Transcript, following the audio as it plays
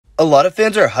A lot of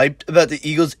fans are hyped about the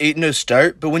Eagles' 8-0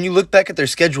 start, but when you look back at their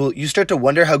schedule, you start to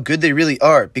wonder how good they really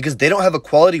are because they don't have a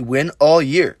quality win all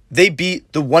year. They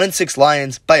beat the 1-6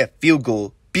 Lions by a field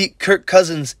goal, beat Kirk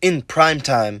Cousins in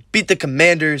primetime, beat the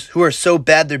Commanders, who are so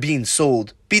bad they're being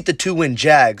sold, beat the 2-win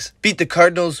Jags, beat the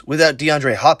Cardinals without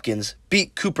DeAndre Hopkins,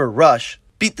 beat Cooper Rush,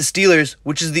 beat the Steelers,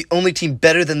 which is the only team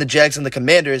better than the Jags and the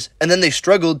Commanders, and then they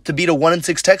struggled to beat a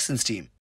 1-6 Texans team.